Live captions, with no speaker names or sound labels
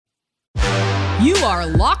You are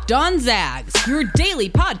Locked On Zags, your daily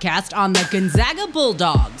podcast on the Gonzaga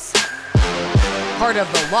Bulldogs. Part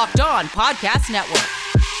of the Locked On Podcast Network.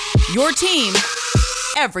 Your team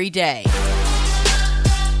every day.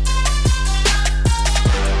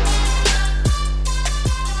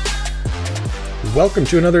 Welcome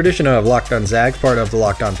to another edition of Locked On Zags, part of the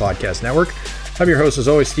Locked On Podcast Network. I'm your host, as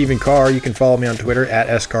always, Stephen Carr. You can follow me on Twitter at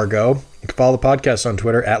SCarGo. You can follow the podcast on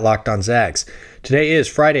Twitter at Locked On Zags. Today is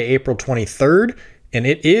Friday, April 23rd, and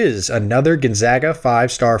it is another Gonzaga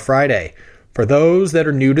 5-Star Friday. For those that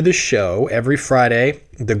are new to the show, every Friday,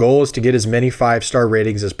 the goal is to get as many 5-star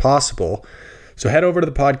ratings as possible. So head over to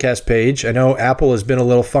the podcast page. I know Apple has been a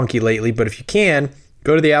little funky lately, but if you can,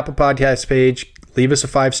 go to the Apple Podcast page, leave us a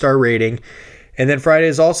 5-star rating. And then Friday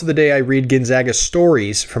is also the day I read Gonzaga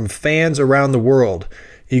stories from fans around the world.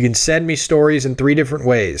 You can send me stories in 3 different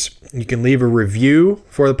ways. You can leave a review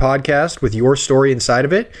for the podcast with your story inside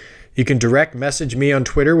of it. You can direct message me on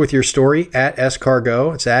Twitter with your story at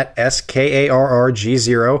SCarGo. It's at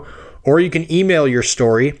SKARRG0. Or you can email your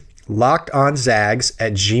story,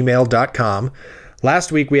 lockedonzags@gmail.com.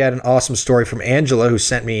 Last week we had an awesome story from Angela who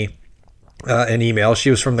sent me an email. She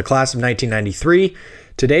was from the class of 1993.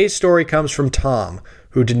 Today's story comes from Tom,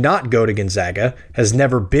 who did not go to Gonzaga, has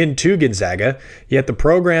never been to Gonzaga, yet the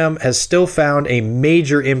program has still found a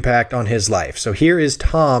major impact on his life. So here is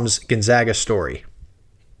Tom's Gonzaga story.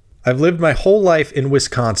 I've lived my whole life in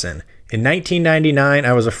Wisconsin. In 1999,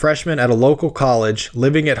 I was a freshman at a local college,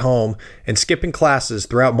 living at home and skipping classes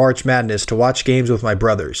throughout March Madness to watch games with my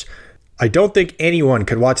brothers. I don't think anyone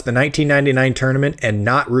could watch the 1999 tournament and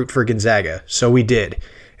not root for Gonzaga, so we did.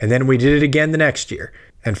 And then we did it again the next year,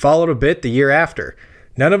 and followed a bit the year after.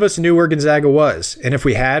 None of us knew where Gonzaga was, and if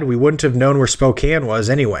we had, we wouldn't have known where Spokane was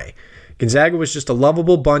anyway. Gonzaga was just a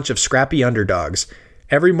lovable bunch of scrappy underdogs.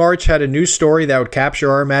 Every March had a new story that would capture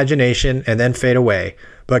our imagination and then fade away,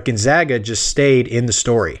 but Gonzaga just stayed in the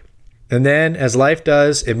story. And then, as life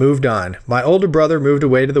does, it moved on. My older brother moved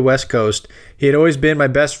away to the West Coast. He had always been my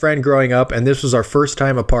best friend growing up, and this was our first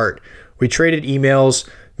time apart. We traded emails,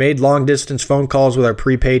 made long-distance phone calls with our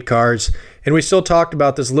prepaid cards, and we still talked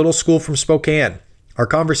about this little school from Spokane. Our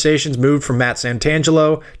conversations moved from Matt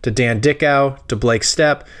Santangelo to Dan Dickau to Blake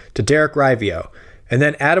Stepp to Derek Rivio. And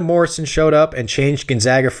then Adam Morrison showed up and changed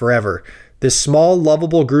Gonzaga forever. This small,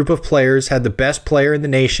 lovable group of players had the best player in the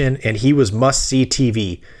nation, and he was must-see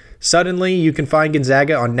TV. Suddenly, you can find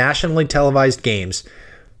Gonzaga on nationally televised games.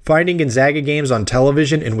 Finding Gonzaga games on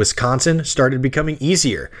television in Wisconsin started becoming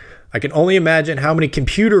easier. I can only imagine how many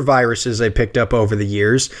computer viruses I picked up over the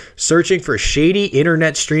years, searching for shady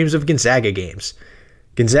internet streams of Gonzaga games.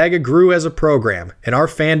 Gonzaga grew as a program, and our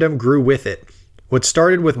fandom grew with it. What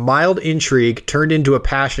started with mild intrigue turned into a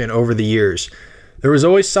passion over the years. There was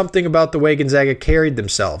always something about the way Gonzaga carried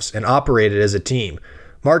themselves and operated as a team.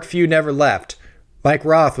 Mark Few never left. Mike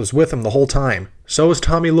Roth was with them the whole time. So was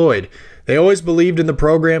Tommy Lloyd. They always believed in the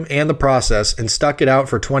program and the process and stuck it out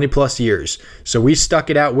for 20-plus years. So we stuck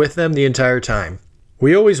it out with them the entire time.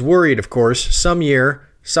 We always worried, of course,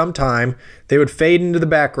 sometime, they would fade into the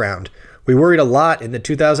background. We worried a lot in the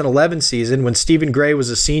 2011 season when Stephen Gray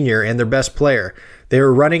was a senior and their best player. They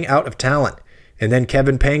were running out of talent. And then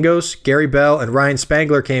Kevin Pangos, Gary Bell, and Ryan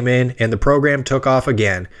Spangler came in, and the program took off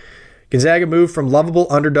again. Gonzaga moved from lovable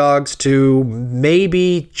underdogs to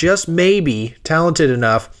maybe, just maybe, talented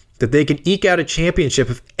enough that they could eke out a championship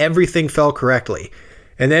if everything fell correctly.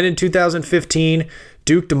 And then in 2015,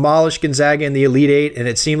 Duke demolished Gonzaga in the Elite Eight, and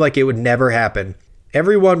it seemed like it would never happen.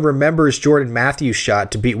 Everyone remembers Jordan Matthews'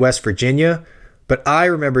 shot to beat West Virginia, but I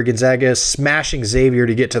remember Gonzaga smashing Xavier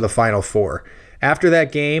to get to the Final Four. After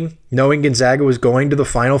that game, knowing Gonzaga was going to the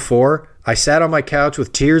Final Four, I sat on my couch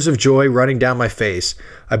with tears of joy running down my face.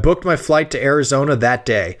 I booked my flight to Arizona that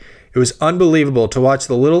day. It was unbelievable to watch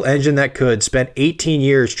the little engine that could spend 18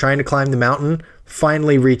 years trying to climb the mountain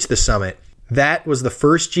finally reach the summit. That was the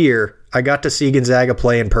first year I got to see Gonzaga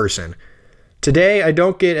play in person. Today, I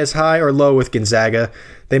don't get as high or low with Gonzaga.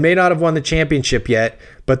 They may not have won the championship yet,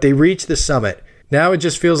 but they reached the summit. Now it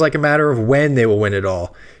just feels like a matter of when they will win it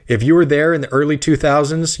all. If you were there in the early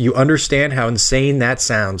 2000s, you understand how insane that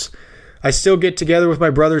sounds. I still get together with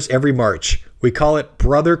my brothers every March. We call it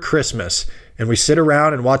Brother Christmas, and we sit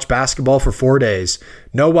around and watch basketball for 4 days.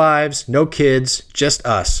 No wives, no kids, just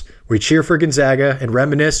us. We cheer for Gonzaga and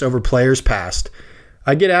reminisce over players past.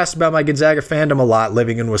 I get asked about my Gonzaga fandom a lot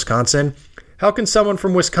living in Wisconsin. How can someone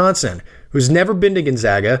from Wisconsin, who's never been to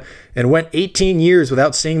Gonzaga and went 18 years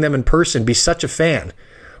without seeing them in person, be such a fan?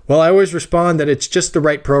 Well, I always respond that it's just the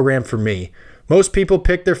right program for me. Most people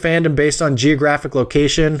pick their fandom based on geographic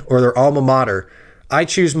location or their alma mater. I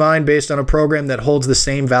choose mine based on a program that holds the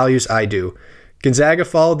same values I do. Gonzaga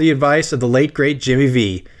followed the advice of the late, great Jimmy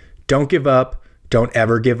V. Don't give up. Don't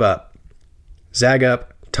ever give up. Zag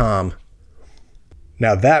up, Tom.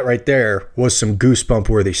 Now that right there was some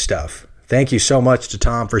goosebump-worthy stuff. Thank you so much to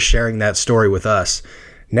Tom for sharing that story with us.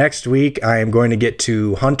 Next week, I am going to get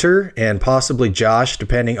to Hunter and possibly Josh,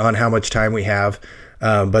 depending on how much time we have.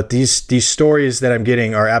 But these stories that I'm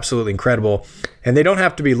getting are absolutely incredible. And they don't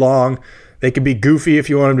have to be long. They can be goofy if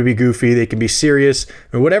you want them to be goofy. They can be serious,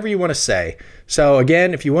 or whatever you want to say. So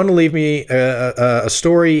again, if you want to leave me a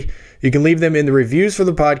story, you can leave them in the reviews for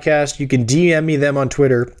the podcast. You can DM me them on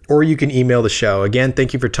Twitter, or you can email the show. Again,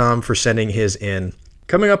 thank you for Tom for sending his in.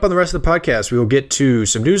 Coming up on the rest of the podcast, we will get to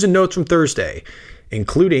some news and notes from Thursday,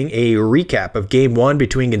 including a recap of Game 1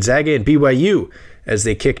 between Gonzaga and BYU as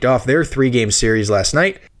they kicked off their 3-game series last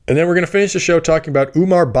night. And then we're going to finish the show talking about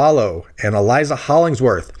Oumar Ballo and Eliza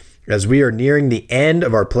Hollingsworth as we are nearing the end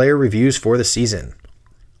of our player reviews for the season.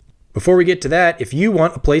 Before we get to that, if you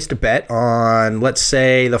want a place to bet on, let's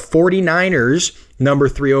say, the 49ers' number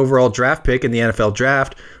 3 overall draft pick in the NFL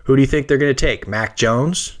draft, who do you think they're going to take? Mac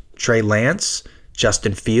Jones, Trey Lance,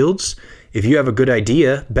 Justin Fields? If you have a good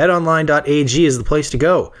idea, betonline.ag is the place to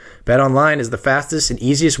go. BetOnline is the fastest and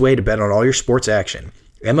easiest way to bet on all your sports action.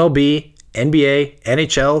 MLB, NBA,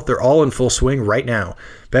 NHL, they're all in full swing right now.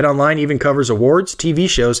 BetOnline even covers awards, TV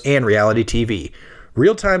shows, and reality TV.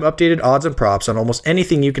 Real-time updated odds and props on almost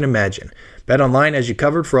anything you can imagine. BetOnline has you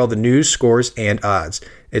covered for all the news, scores, and odds.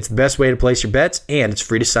 It's the best way to place your bets, and it's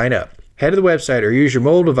free to sign up. Head to the website or use your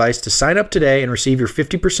mobile device to sign up today and receive your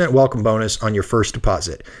 50% welcome bonus on your first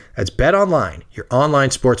deposit. That's BetOnline, your online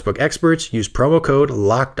sportsbook experts. Use promo code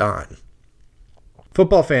LOCKEDON.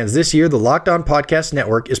 Football fans, this year the Locked On Podcast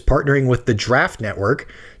Network is partnering with the Draft Network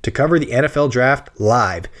to cover the NFL Draft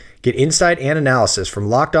live. Get insight and analysis from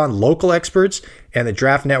Locked On local experts and the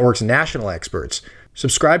Draft Network's national experts.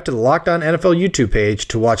 Subscribe to the Locked On NFL YouTube page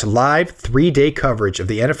to watch live 3-day coverage of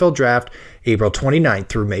the NFL Draft April 29th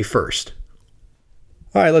through May 1st.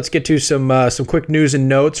 All right, let's get to some quick news and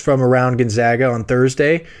notes from around Gonzaga on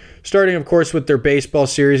Thursday. Starting, of course, with their baseball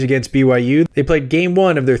series against BYU. They played Game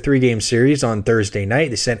 1 of their 3-game series on Thursday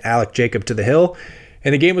night. They sent Alec Jacob to the hill,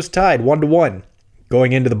 and the game was tied 1-1.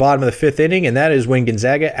 Going into the bottom of the 5th inning, and that is when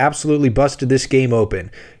Gonzaga absolutely busted this game open.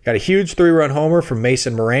 Got a huge 3-run homer from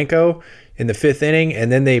Mason Marenko in the 5th inning, and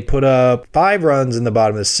then they put up 5 runs in the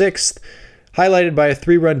bottom of the 6th, highlighted by a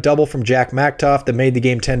 3-run double from Jack Mactoff that made the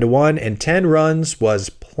game 10-1, and 10 runs was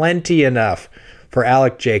plenty enough for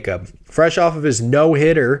Alec Jacob. Fresh off of his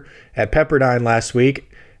no-hitter at Pepperdine last week,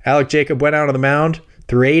 Alec Jacob went out on the mound,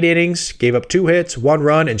 threw 8 innings, gave up 2 hits, 1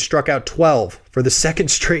 run, and struck out 12 for the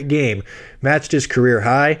second straight game, matched his career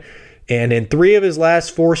high. And in 3 of his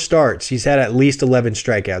last 4 starts, he's had at least 11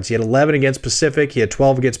 strikeouts. He had 11 against Pacific, he had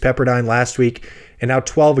 12 against Pepperdine last week, and now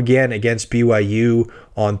 12 again against BYU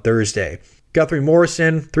on Thursday. Guthrie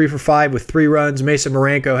Morrison, 3 for 5 with 3 runs. Mason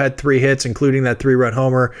Marenko had 3 hits, including that 3-run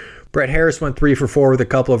homer. Brett Harris went 3 for 4 with a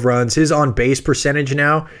couple of runs. His on-base percentage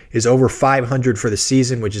now is over 500 for the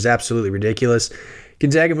season, which is absolutely ridiculous.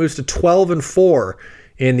 Gonzaga moves to 12-4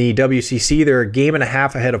 in the WCC. They're a game and a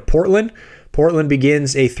half ahead of Portland. Portland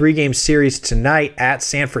begins a 3-game series tonight at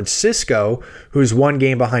San Francisco, who's 1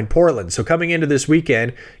 game behind Portland. So coming into this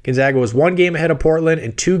weekend, Gonzaga was 1 game ahead of Portland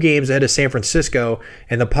and 2 games ahead of San Francisco,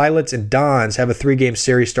 and the Pilots and Dons have a 3-game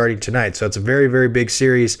series starting tonight. So it's a very, very big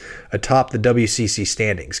series atop the WCC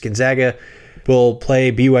standings. Gonzaga will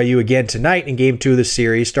play BYU again tonight in Game 2 of the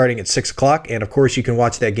series starting at 6 o'clock, and of course you can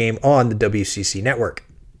watch that game on the WCC network.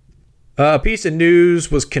 A piece of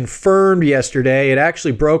news was confirmed yesterday. It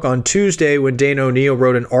actually broke on Tuesday when Dana O'Neill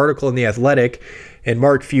wrote an article in The Athletic, and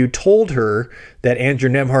Mark Few told her that Andrew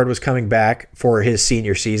Nembhard was coming back for his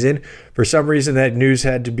senior season. For some reason, that news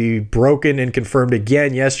had to be broken and confirmed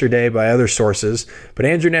again yesterday by other sources. But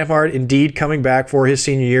Andrew Nembhard indeed coming back for his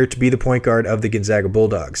senior year to be the point guard of the Gonzaga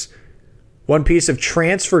Bulldogs. One piece of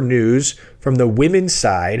transfer news from the women's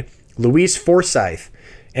side, Louise Forsythe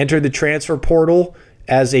entered the transfer portal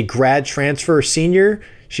as a grad transfer senior.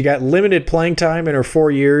 She got limited playing time in her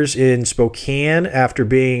 4 years in Spokane after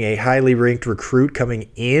being a highly ranked recruit coming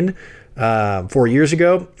in 4 years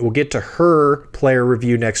ago. We'll get to her player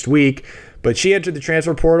review next week, but she entered the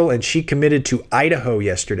transfer portal and she committed to Idaho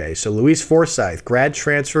yesterday. So Louise Forsythe, grad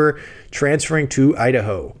transfer, transferring to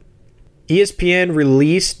Idaho. ESPN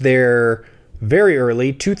released their very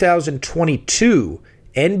early 2022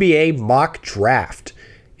 NBA mock draft.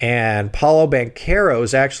 And Paolo Banchero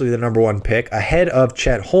is actually the number 1 pick, ahead of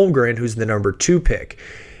Chet Holmgren, who's the number 2 pick.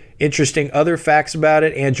 Interesting other facts about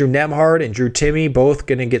it, Andrew Nembhard and Drew Timme both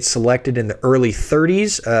going to get selected in the early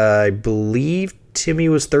 30s. I believe Timmy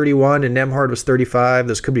was 31 and Nembhard was 35.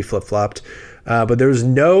 Those could be flip-flopped. But there was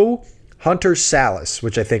no Hunter Salas,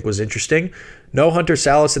 which I think was interesting. No Hunter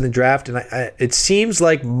Salas in the draft. And it seems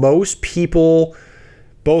like most people,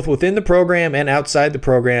 both within the program and outside the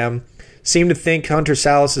program, seem to think Hunter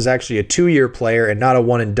Salas is actually a 2-year player and not a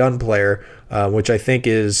one-and-done player, which I think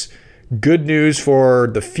is good news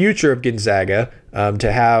for the future of Gonzaga,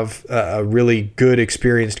 to have a really good,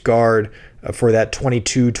 experienced guard for that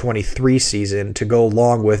 22-23 season to go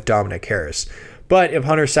along with Dominic Harris. But if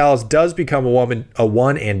Hunter Salas does become a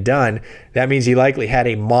one and done, that means he likely had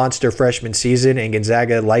a monster freshman season, and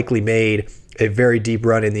Gonzaga likely made a very deep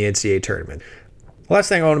run in the NCAA tournament. Last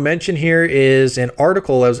thing I want to mention here is an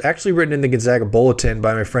article that was actually written in the Gonzaga Bulletin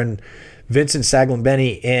by my friend Vincent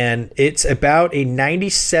Saglambeni, and it's about a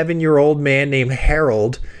 97-year-old man named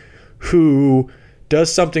Harold who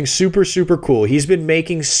does something super, super cool. He's been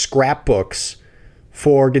making scrapbooks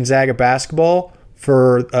for Gonzaga basketball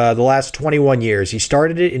for the last 21 years. He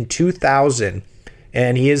started it in 2000,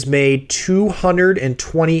 and he has made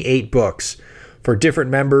 228 books for different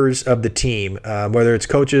members of the team, whether it's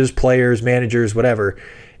coaches, players, managers, whatever.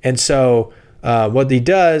 And so what he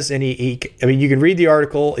does, and you can read the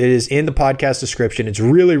article. It is in the podcast description. It's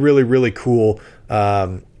really, really, really cool.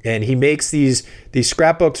 And he makes these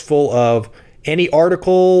scrapbooks full of any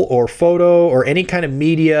article or photo or any kind of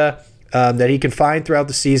media that he can find throughout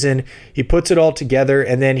the season. He puts it all together,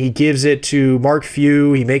 and then he gives it to Mark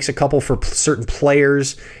Few. He makes a couple for certain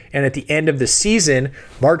players, and at the end of the season,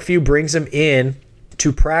 Mark Few brings him in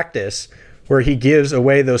to practice, where he gives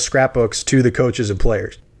away those scrapbooks to the coaches and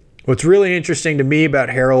players. What's really interesting to me about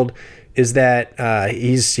Harold is that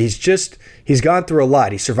he's gone through a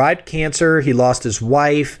lot. He survived cancer. He lost his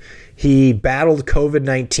wife. He battled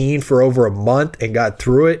COVID-19 for over a month and got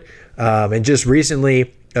through it. And just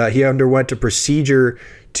recently, he underwent a procedure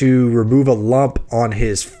to remove a lump on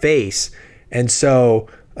his face. And so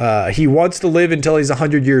he wants to live until he's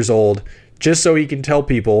 100 years old, just so he can tell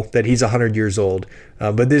people that he's 100 years old.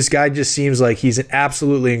 But this guy just seems like he's an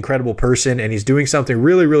absolutely incredible person, and he's doing something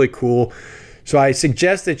really, really cool. So I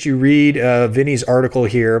suggest that you read Vinny's article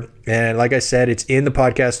here. And like I said, it's in the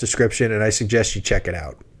podcast description, and I suggest you check it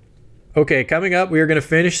out. Okay, coming up, we are going to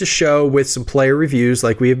finish the show with some player reviews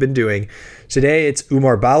like we have been doing. Today, it's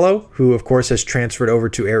Oumar Ballo, who, of course, has transferred over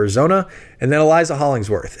to Arizona, and then Eliza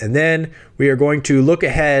Hollingsworth. And then we are going to look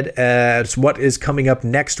ahead at what is coming up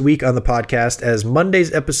next week on the podcast, as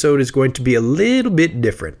Monday's episode is going to be a little bit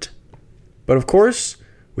different. But, of course,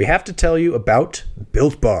 we have to tell you about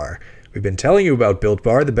Built Bar. We've been telling you about Built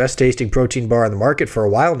Bar, the best tasting protein bar on the market for a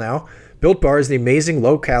while now. Built Bar is the amazing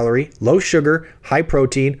low-calorie, low-sugar,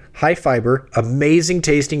 high-protein, high-fiber,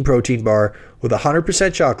 amazing-tasting protein bar with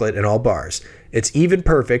 100% chocolate in all bars. It's even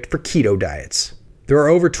perfect for keto diets. There are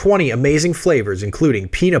over 20 amazing flavors, including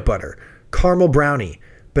peanut butter, caramel brownie,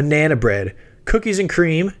 banana bread, cookies and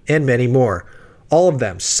cream, and many more. All of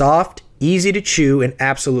them soft, easy to chew, and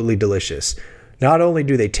absolutely delicious. Not only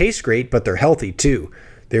do they taste great, but they're healthy too.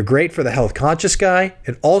 They're great for the health-conscious guy,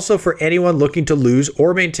 and also for anyone looking to lose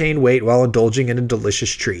or maintain weight while indulging in a delicious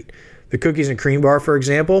treat. The cookies and cream bar, for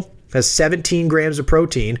example, has 17 grams of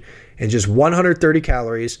protein and just 130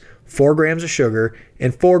 calories, 4 grams of sugar,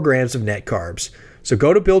 and 4 grams of net carbs. So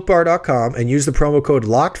go to BuiltBar.com and use the promo code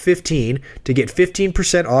LOCKED15 to get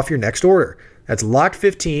 15% off your next order. That's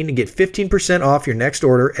LOCKED15 to get 15% off your next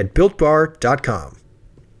order at BuiltBar.com.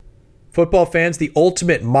 Football fans, the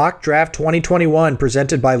ultimate mock draft 2021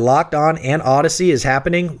 presented by Locked On and Odyssey is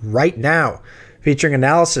happening right now. Featuring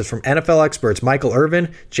analysis from NFL experts Michael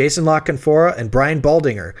Irvin, Jason La Canfora, and Brian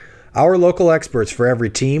Baldinger. Our local experts for every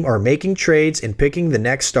team are making trades and picking the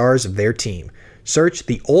next stars of their team. Search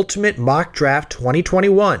the ultimate mock draft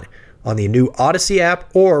 2021 on the new Odyssey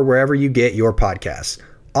app or wherever you get your podcasts.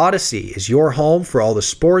 Odyssey is your home for all the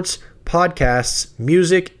sports, podcasts,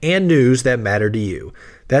 music, and news that matter to you.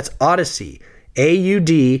 That's Odyssey,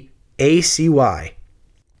 AUDACY.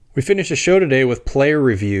 We finished the show today with player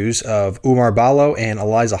reviews of Oumar Ballo and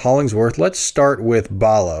Eliza Hollingsworth. Let's start with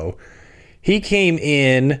Ballo. He came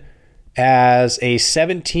in as a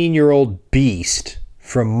 17-year-old beast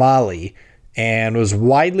from Mali and was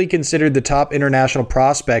widely considered the top international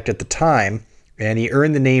prospect at the time, and he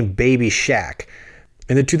earned the name Baby Shaq.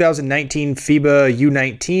 In the 2019 FIBA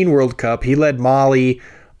U19 World Cup, he led Mali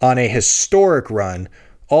on a historic run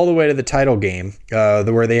all the way to the title game,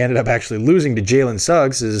 where they ended up actually losing to Jalen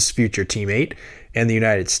Suggs, his future teammate, and the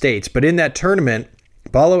United States. But in that tournament,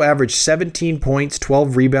 Ballo averaged 17 points,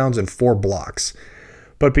 12 rebounds, and 4 blocks.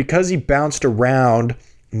 But because he bounced around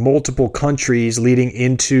multiple countries leading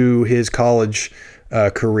into his college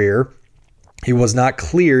career, he was not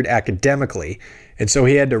cleared academically. And so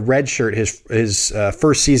he had to redshirt his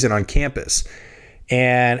first season on campus.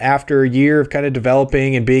 And after a year of kind of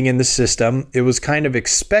developing and being in the system, it was kind of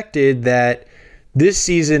expected that this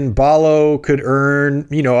season Ballo could earn,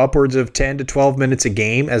 upwards of 10 to 12 minutes a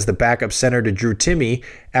game as the backup center to Drew Timme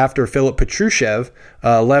after Filip Petrusev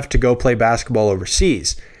left to go play basketball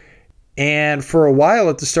overseas. And for a while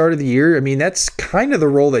at the start of the year, that's kind of the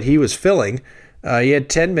role that he was filling. He had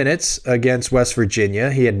 10 minutes against West Virginia.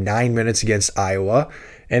 He had 9 minutes against Iowa.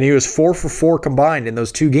 And he was 4 for 4 combined in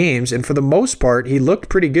those two games. And for the most part, he looked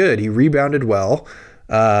pretty good. He rebounded well.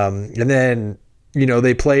 And then,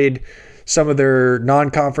 they played some of their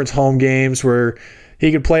non-conference home games where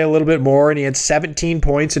he could play a little bit more. And he had 17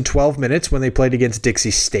 points in 12 minutes when they played against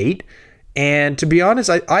Dixie State. And to be honest,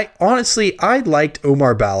 I liked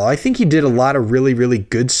Omar Ballo. I think he did a lot of really, really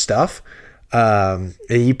good stuff.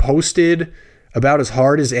 He posted about as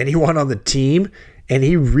hard as anyone on the team. And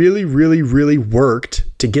he really, really, really worked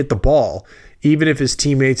to get the ball, even if his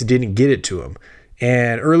teammates didn't get it to him.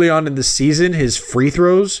 And early on in the season, his free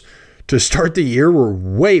throws to start the year were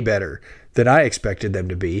way better than I expected them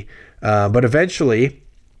to be. But eventually,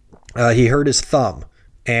 he hurt his thumb,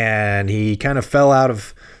 and he kind of fell out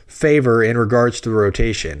of favor in regards to the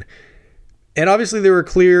rotation. And obviously, there were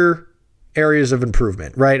clear areas of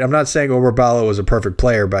improvement, right? I'm not saying Omar Ballo was a perfect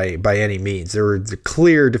player by any means. There were the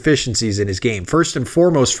clear deficiencies in his game. First and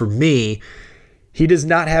foremost, for me, he does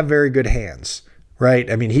not have very good hands, right?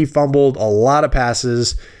 He fumbled a lot of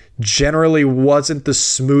passes, generally wasn't the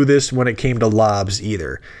smoothest when it came to lobs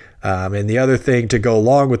either. And the other thing to go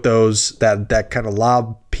along with those, that kind of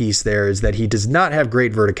lob piece there, is that he does not have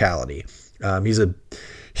great verticality. He's a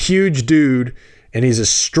huge dude, and he's a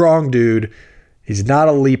strong dude. He's not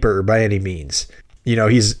a leaper by any means.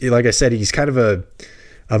 He's, like I said, he's kind of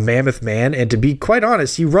a mammoth man. And to be quite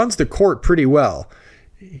honest, he runs the court pretty well.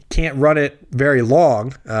 He can't run it very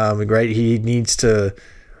long, right? He needs to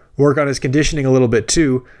work on his conditioning a little bit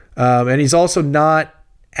too. And he's also not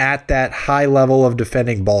at that high level of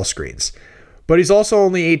defending ball screens. But he's also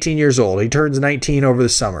only 18 years old. He turns 19 over the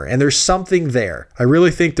summer, and there's something there. I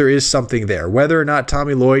really think there is something there. Whether or not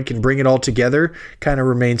Tommy Lloyd can bring it all together kind of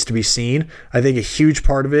remains to be seen. I think a huge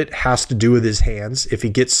part of it has to do with his hands. If he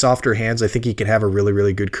gets softer hands, I think he can have a really,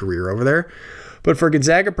 really good career over there. But for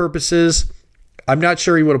Gonzaga purposes, I'm not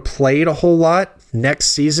sure he would have played a whole lot next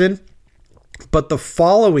season. But the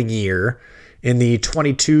following year, in the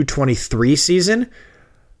 22-23 season,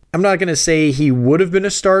 I'm not going to say he would have been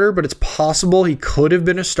a starter, but it's possible he could have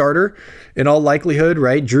been a starter in all likelihood,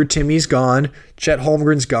 right? Drew Timme's gone. Chet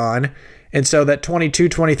Holmgren's gone. And so that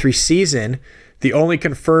 22-23 season, the only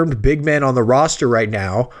confirmed big men on the roster right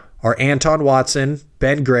now are Anton Watson,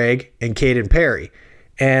 Ben Gregg, and Caden Perry.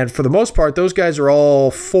 And for the most part, those guys are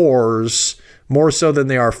all fours, more so than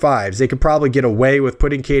they are fives. They could probably get away with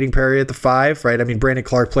putting Caden Perry at the 5, right? Brandon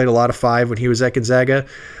Clark played a lot of 5 when he was at Gonzaga.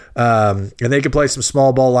 And they could play some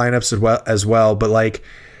small ball lineups as well. But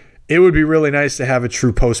it would be really nice to have a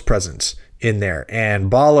true post presence in there. And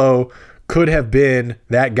Ballo could have been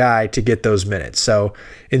that guy to get those minutes. So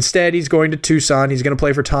instead, he's going to Tucson. He's going to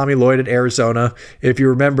play for Tommy Lloyd at Arizona. If you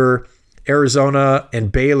remember, Arizona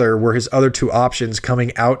and Baylor were his other two options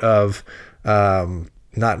coming out of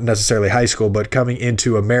not necessarily high school, but coming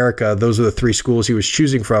into America. Those are the 3 schools he was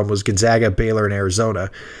choosing from, was Gonzaga, Baylor, and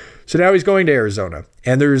Arizona. So now he's going to Arizona,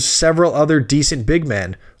 and there's several other decent big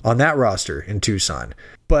men on that roster in Tucson.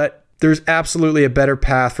 But there's absolutely a better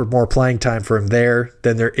path for more playing time for him there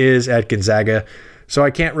than there is at Gonzaga, so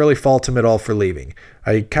I can't really fault him at all for leaving.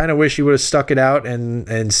 I kind of wish he would have stuck it out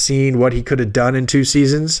and seen what he could have done in 2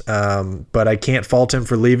 seasons, but I can't fault him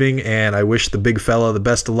for leaving, and I wish the big fella the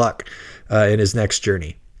best of luck in his next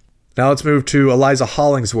journey. Now let's move to Eliza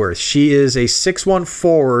Hollingsworth. She is a 6'1"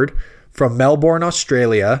 forward from Melbourne,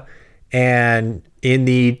 Australia. And in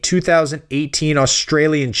the 2018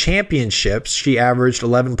 Australian Championships, she averaged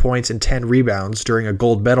 11 points and 10 rebounds during a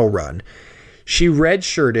gold medal run. She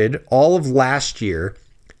redshirted all of last year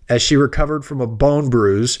as she recovered from a bone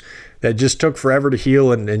bruise that just took forever to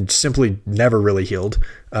heal and simply never really healed.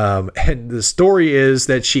 And the story is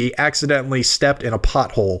that she accidentally stepped in a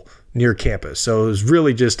pothole near campus. So it was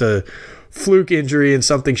really just a fluke injury and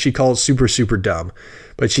something she called super, super dumb.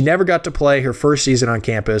 But she never got to play her first season on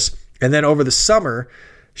campus. And then over the summer,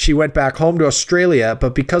 she went back home to Australia,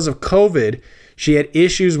 but because of COVID, she had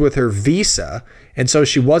issues with her visa, and so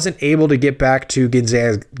she wasn't able to get back to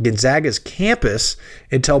Gonzaga's campus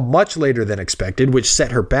until much later than expected, which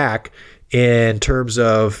set her back in terms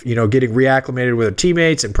of, getting reacclimated with her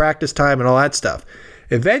teammates and practice time and all that stuff.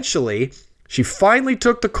 Eventually, She finally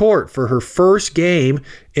took the court for her first game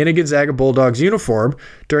in a Gonzaga Bulldogs uniform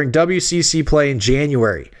during WCC play in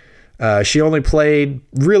January. She only played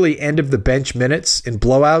really end-of-the-bench minutes in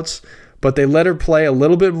blowouts, but they let her play a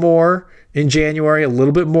little bit more in January, a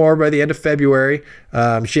little bit more by the end of February.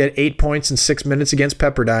 She had 8 points in 6 minutes against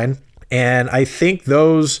Pepperdine, and I think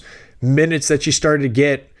those minutes that she started to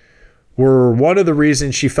get were one of the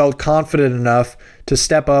reasons she felt confident enough to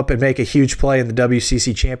step up and make a huge play in the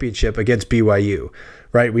WCC championship against BYU,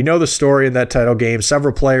 right? We know the story in that title game.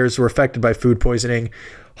 Several players were affected by food poisoning.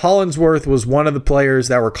 Hollingsworth was one of the players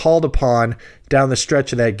that were called upon down the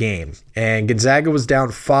stretch of that game. And Gonzaga was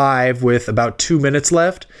down 5 with about 2 minutes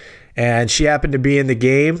left, and she happened to be in the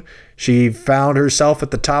game. She found herself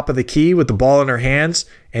at the top of the key with the ball in her hands,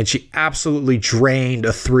 and she absolutely drained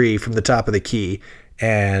a 3 from the top of the key.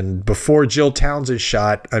 And before Jill Townsend's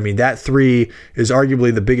shot, I mean, that 3 is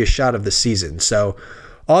arguably the biggest shot of the season. So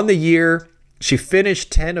on the year, she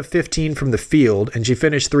finished 10 of 15 from the field, and she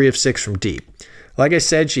finished 3 of 6 from deep. Like I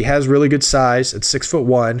said, she has really good size at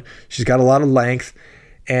 6'1". She's got a lot of length.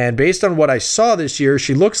 And based on what I saw this year,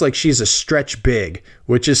 she looks like she's a stretch big,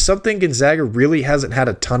 which is something Gonzaga really hasn't had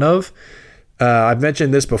a ton of. I've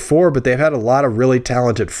mentioned this before, but they've had a lot of really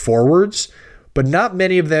talented forwards, but not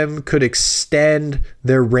many of them could extend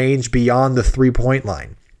their range beyond the 3-point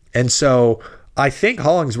line. And so I think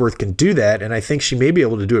Hollingsworth can do that, and I think she may be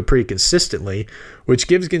able to do it pretty consistently, which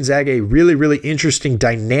gives Gonzaga a really, really interesting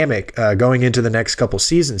dynamic going into the next couple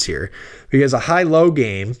seasons here. Because a high-low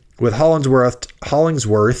game with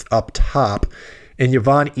Hollingsworth up top and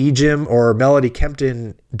Yvonne Ejim or Melody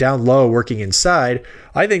Kempton down low working inside,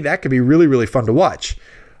 I think that could be really, really fun to watch.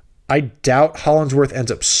 I doubt Hollingsworth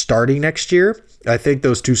ends up starting next year. I think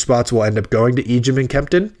those 2 spots will end up going to Ejim and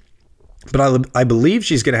Kempton. But I believe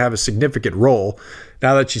she's going to have a significant role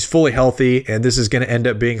now that she's fully healthy, and this is going to end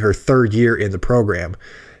up being her 3rd year in the program.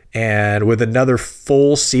 And with another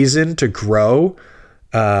full season to grow,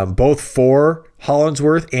 both for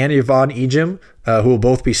Hollingsworth and Yvonne Ejim, who will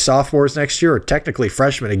both be sophomores next year, or technically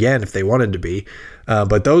freshmen again if they wanted to be.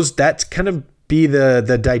 But that's kind of be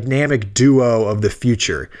the dynamic duo of the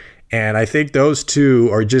future. And I think those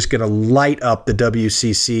 2 are just going to light up the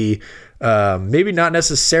WCC. Maybe not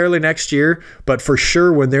necessarily next year, but for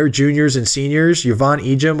sure when they're juniors and seniors, Yvonne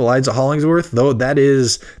Ejim, Eliza Hollingsworth, though, that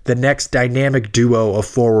is the next dynamic duo of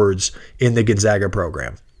forwards in the Gonzaga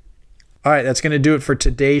program. All right, that's going to do it for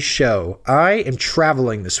today's show. I am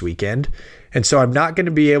traveling this weekend, and so I'm not going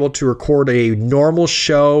to be able to record a normal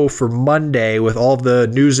show for Monday with all the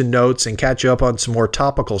news and notes and catch you up on some more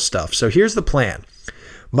topical stuff. So here's the plan.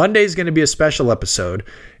 Monday is going to be a special episode,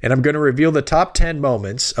 and I'm going to reveal the top 10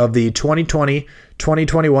 moments of the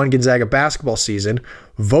 2020-2021 Gonzaga basketball season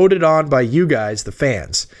voted on by you guys, the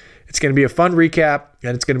fans. It's going to be a fun recap,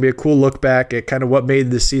 and it's going to be a cool look back at kind of what made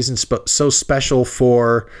this season so special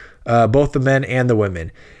for both the men and the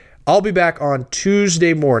women. I'll be back on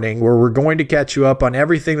Tuesday morning where we're going to catch you up on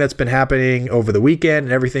everything that's been happening over the weekend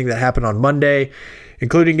and everything that happened on Monday,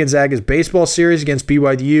 including Gonzaga's baseball series against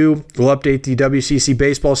BYU. We'll update the WCC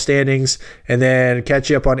baseball standings and then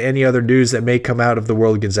catch you up on any other news that may come out of the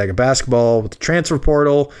world of Gonzaga basketball with the transfer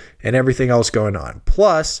portal and everything else going on.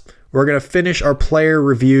 Plus, we're going to finish our player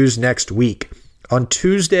reviews next week. On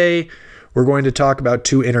Tuesday, we're going to talk about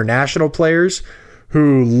 2 international players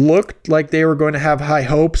who looked like they were going to have high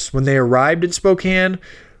hopes when they arrived in Spokane,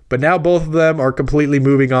 but now both of them are completely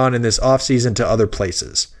moving on in this offseason to other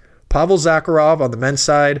places. Pavel Zakharov on the men's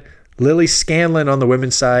side, Lily Scanlon on the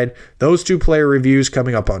women's side. Those 2 player reviews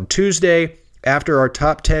coming up on Tuesday after our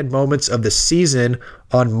top 10 moments of the season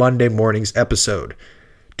on Monday morning's episode.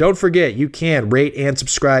 Don't forget, you can rate and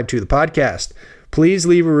subscribe to the podcast. Please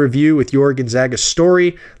leave a review with your Gonzaga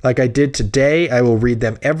story. Like I did today, I will read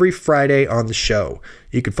them every Friday on the show.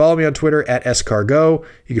 You can follow me on Twitter at scargo.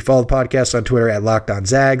 You can follow the podcast on Twitter at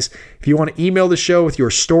LockedOnZags. If you want to email the show with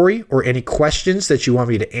your story or any questions that you want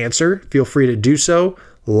me to answer, feel free to do so.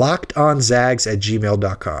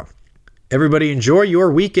 LockedOnZags@gmail.com. Everybody enjoy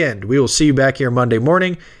your weekend. We will see you back here Monday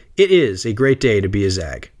morning. It is a great day to be a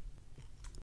Zag.